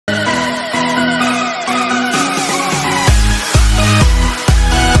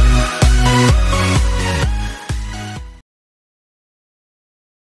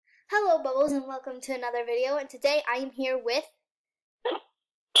Bubbles, and welcome to another video. And today I am here with K113,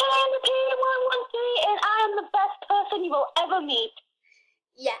 and I am the best person you will ever meet.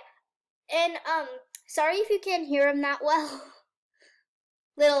 Yeah, and sorry if you can't hear him that well.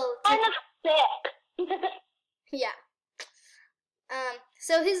 I'm sick. Yeah.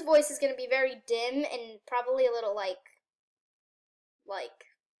 So his voice is gonna be very dim and probably a little like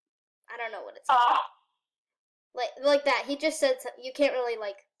I don't know what it's like that. He just said you can't really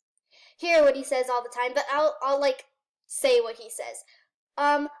hear what he says all the time, but I'll say what he says.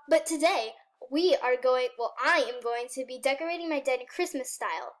 But today I am going to be decorating my den Christmas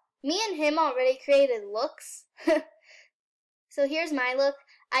style. Me and him already created looks. So here's my look.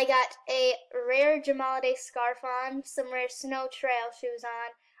 I got a rare Jamaliday scarf on, some rare snow trail shoes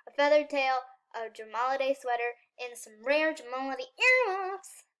on, a feathered tail, a Jamaliday sweater, and some rare Jamaliday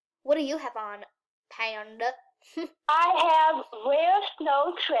earmuffs. What do you have on, Panda? I have rare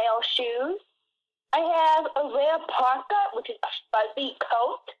snow trail shoes. I have a rare parka, which is a fuzzy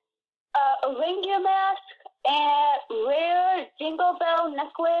coat, a reindeer mask, and rare jingle bell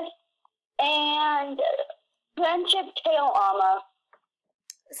necklace, and friendship tail armor.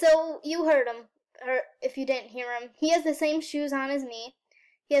 So you heard him, or if you didn't hear him, he has the same shoes on as me.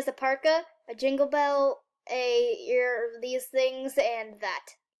 He has a parka, a jingle bell, these things, and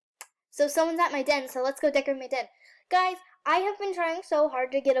that. So someone's at my den, so let's go decorate my den. Guys, I have been trying so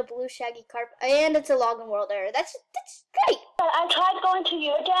hard to get a blue shaggy carpet, and it's a Login World error. That's great. But I tried going to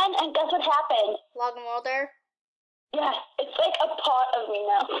your den, and guess what happened? Login World error? Yes, it's like a part of me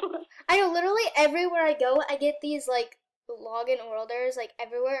now. I know, literally everywhere I go, I get these, Login World errors,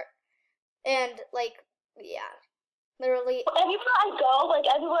 everywhere. And, yeah. Literally. Everywhere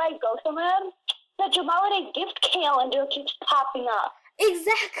I go somewhere, the Jamaliday gift calendar keeps popping up.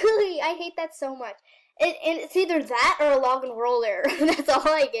 Exactly! I hate that so much. And it's either that or a Login World error. That's all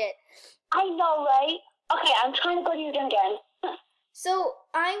I get. I know, right? Okay, I'm trying to go to your den again. So,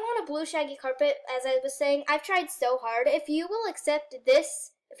 I want a blue shaggy carpet, as I was saying. I've tried so hard. If you will accept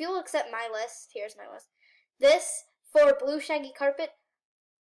this, if you will accept my list, here's my list. This for blue shaggy carpet,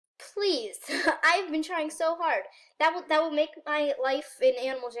 please. I've been trying so hard. That will make my life in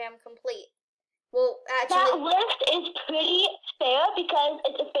Animal Jam complete. Well, actually, that list is pretty fair because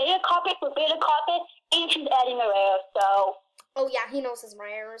it's a beta carpet for beta carpet, and she's adding a rare, so. Oh yeah, he knows his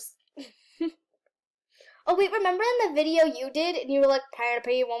rares. Oh wait, remember in the video you did, and you were like,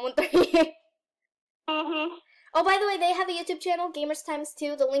 P113? Mm-hmm. Oh, by the way, they have a YouTube channel, Gamers Times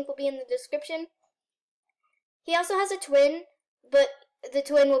 2. The link will be in the description. He also has a twin, but the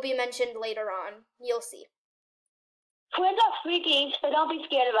twin will be mentioned later on. You'll see. Twins are freaky, so don't be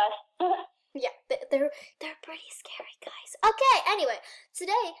scared of us. Yeah, they're pretty scary, guys. Okay, anyway,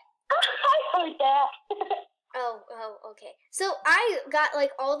 today... I heard that. Oh, okay. So I got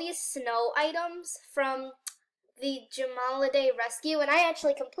all these snow items from the Jamaliday Rescue, and I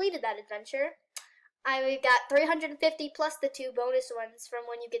actually completed that adventure. I got 350 plus the 2 bonus ones from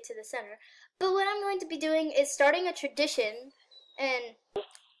when you get to the center. But what I'm going to be doing is starting a tradition, and...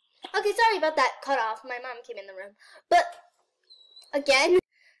 Okay, sorry about that cut off. My mom came in the room. But, again...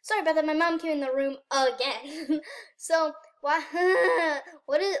 Sorry about that, my mom came in the room again. So, what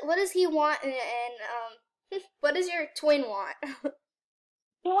does he want, and what does your twin want?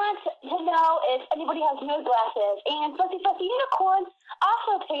 He wants to know if anybody has nose glasses, and Fussy Unicorn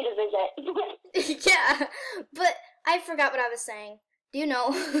also paid a visit. Yeah, but I forgot what I was saying. Do you know?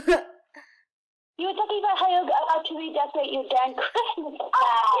 You were talking about how you're about to redecorate your den Christmas.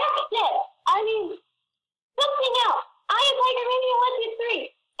 Oh, yes. I mean, something else. I am Tiger Radio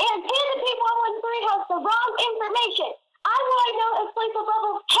 123. And Panda P113 has the wrong information. I want to know if Playful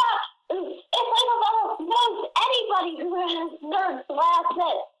Bubbles knows anybody who has nerd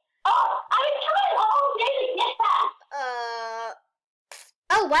glasses. Oh, I've been trying all day to get that.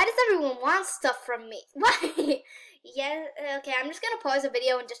 Oh, why does everyone want stuff from me? Why? Yeah, okay, I'm just gonna pause the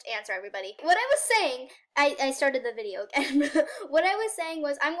video and just answer everybody. What I was saying, I started the video again. What I was saying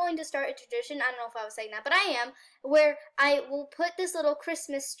was I'm going to start a tradition, I don't know if I was saying that, but I am, where I will put this little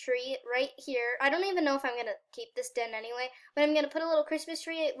Christmas tree right here. I don't even know if I'm gonna keep this den anyway, but I'm gonna put a little Christmas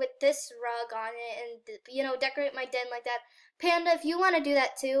tree with this rug on it and, decorate my den like that. Panda, if you want to do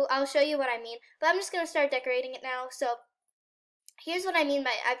that too, I'll show you what I mean, but I'm just gonna start decorating it now. So, here's what I mean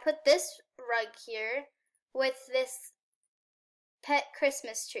by I put this rug here with this pet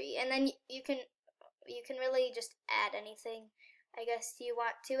Christmas tree, and then you can really just add anything I guess you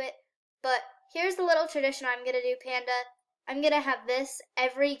want to it. But here's the little tradition I'm gonna do, Panda. I'm gonna have this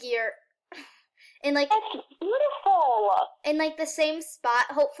every year. And That's beautiful. in the same spot,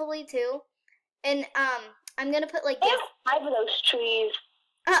 hopefully too. And I'm gonna put There's 5 of those trees.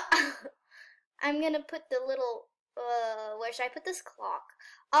 I'm gonna put the little, where should I put this clock?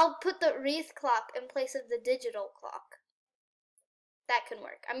 I'll put the wreath clock in place of the digital clock. That can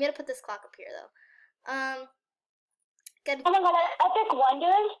work. I'm gonna put this clock up here though. Good. Oh my god, at Epic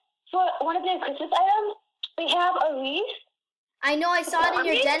Wonders, for one of their Christmas items, they have a wreath. I know, I saw it in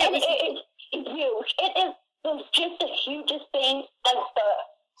your den. It's huge. It is just the hugest thing. Like the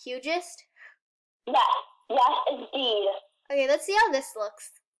hugest? Yes, indeed. Okay, let's see how this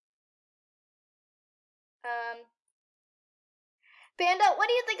looks. Panda, what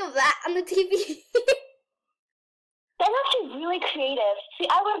do you think of that on the TV? That's actually really creative. See,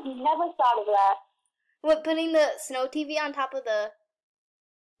 I would have never thought of that. What, putting the snow TV on top of the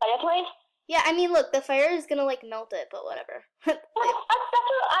fireplace? Yeah, I mean, look, the fire is gonna like melt it, but whatever. That's what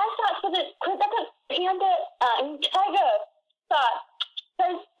I thought. Because that's what Panda and Tiger thought.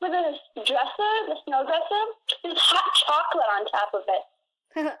 Because for the dresser, the snow dresser, there's hot chocolate on top of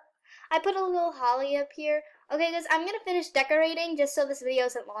it. I put a little holly up here. Okay, guys, I'm gonna finish decorating just so this video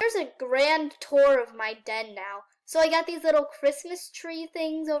isn't long. Here's a grand tour of my den now. So I got these little Christmas tree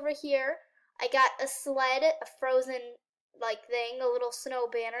things over here. I got a sled, a frozen like thing, a little snow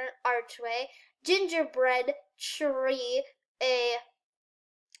banner, archway, gingerbread tree, a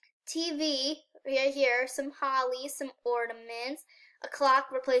TV right here, some holly, some ornaments, a clock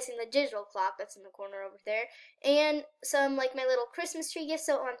replacing the digital clock that's in the corner over there, and some like my little Christmas tree gifts.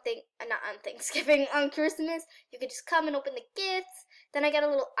 So on not on Thanksgiving, on Christmas, you could just come and open the gifts. Then I got a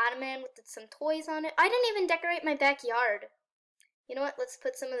little ottoman with some toys on it. I didn't even decorate my backyard. You know what? Let's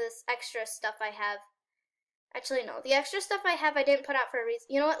put some of this extra stuff I have. Actually, no. The extra stuff I have I didn't put out for a reason.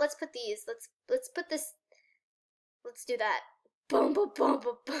 You know what? Let's put these. Let's put this. Let's do that. Boom, boom, boom,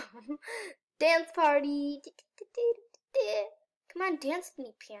 boom, boom. Dance party. Come on, dance with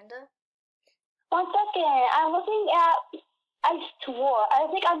me, Panda. 1 second. I'm looking at. I swore. I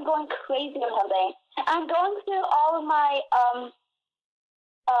think I'm going crazy or something. I'm going through all of my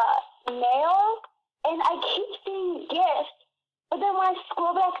mail, and I keep seeing gifts. But then when I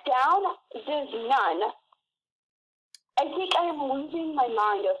scroll back down, there's none. I think I am losing my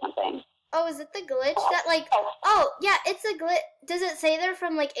mind or something. Oh, is it the glitch that like? Oh, yeah, it's a glitch. Does it say they're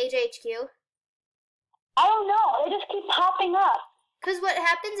from like AJHQ? I don't know. They just keep popping up. Cause what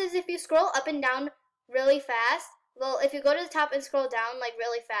happens is if you scroll up and down really fast. Well, if you go to the top and scroll down like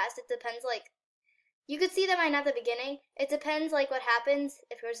really fast, it depends like. You could see them at the beginning. It depends like what happens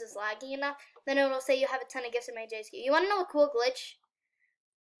if yours is laggy enough. Then it will say you have a ton of gifts in my JSQ. You want to know a cool glitch?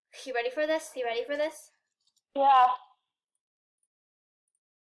 You ready for this? You ready for this? Yeah.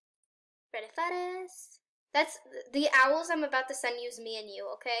 Ready for this? That's the owls I'm about to send you's me and you,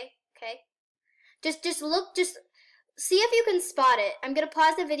 okay? Okay? Just look, just see if you can spot it. I'm gonna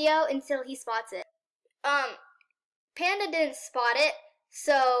pause the video until he spots it. Panda didn't spot it,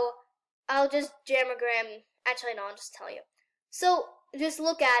 so I'll just jammogram. Actually, no, I'll just tell you. So just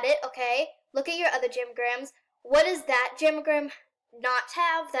look at it, okay? Look at your other jamograms. What does that jammogram not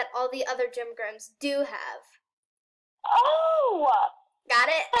have that all the other jamograms do have? Oh! Got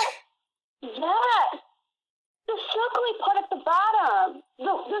it? Yeah. The circly part at the bottom.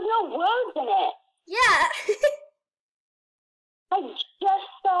 There's no words in it. Yeah. I just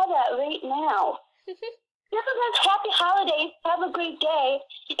saw that right now. This says happy holidays, have a great day,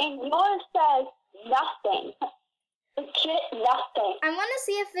 and yours says nothing. Legit nothing. I want to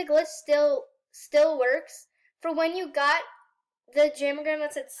see if the glitch still works. For when you got the jammogram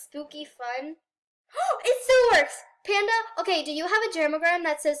that said spooky fun. It still works! Panda, okay, do you have a jammogram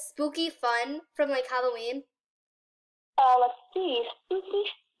that says spooky fun from like Halloween? Let's see. Spooky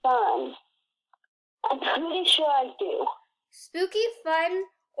fun. I'm pretty sure I do. Spooky fun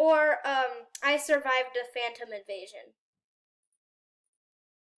or I survived a phantom invasion.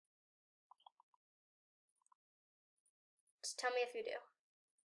 Just tell me if you do.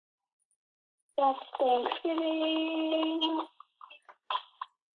 That's Thanksgiving.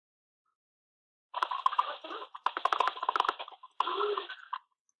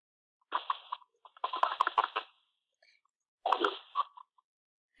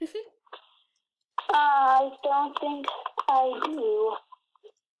 I don't think I do.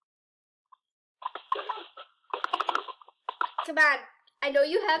 Come on. I know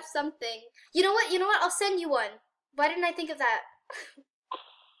you have something. You know what? I'll send you one. Why didn't I think of that?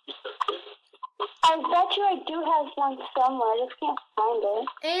 I bet you I do have one somewhere. I just can't find it.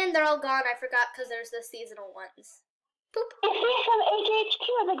 And they're all gone. I forgot because there's the seasonal ones. Boop. This is from AJHQ.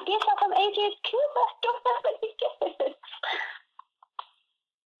 The gifts are from AJHQ. But I don't have any gifts.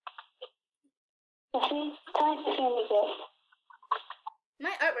 See? Tell me if you see any gifts.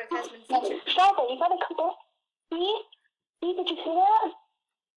 My artwork has been featured. Father, you gotta come back. See? See, did you see that?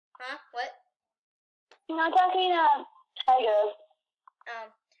 Huh? What? I'm talking tiger.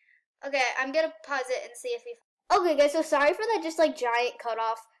 Okay, I'm gonna pause it and see if we. Okay, guys. So sorry for that, just like giant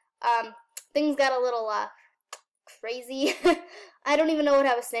cutoff. Things got a little crazy. I don't even know what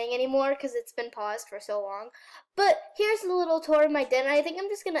I was saying anymore because it's been paused for so long. But here's a little tour of my den. I think I'm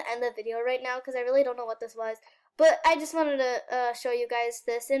just gonna end the video right now because I really don't know what this was. But I just wanted to show you guys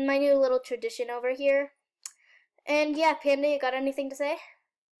this in my new little tradition over here. And yeah, Panda, you got anything to say?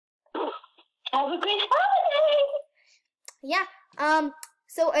 Have a great holiday! Yeah.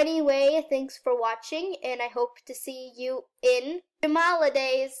 So anyway, thanks for watching, and I hope to see you in the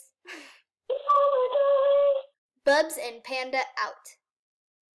holidays. Bubs and Panda out.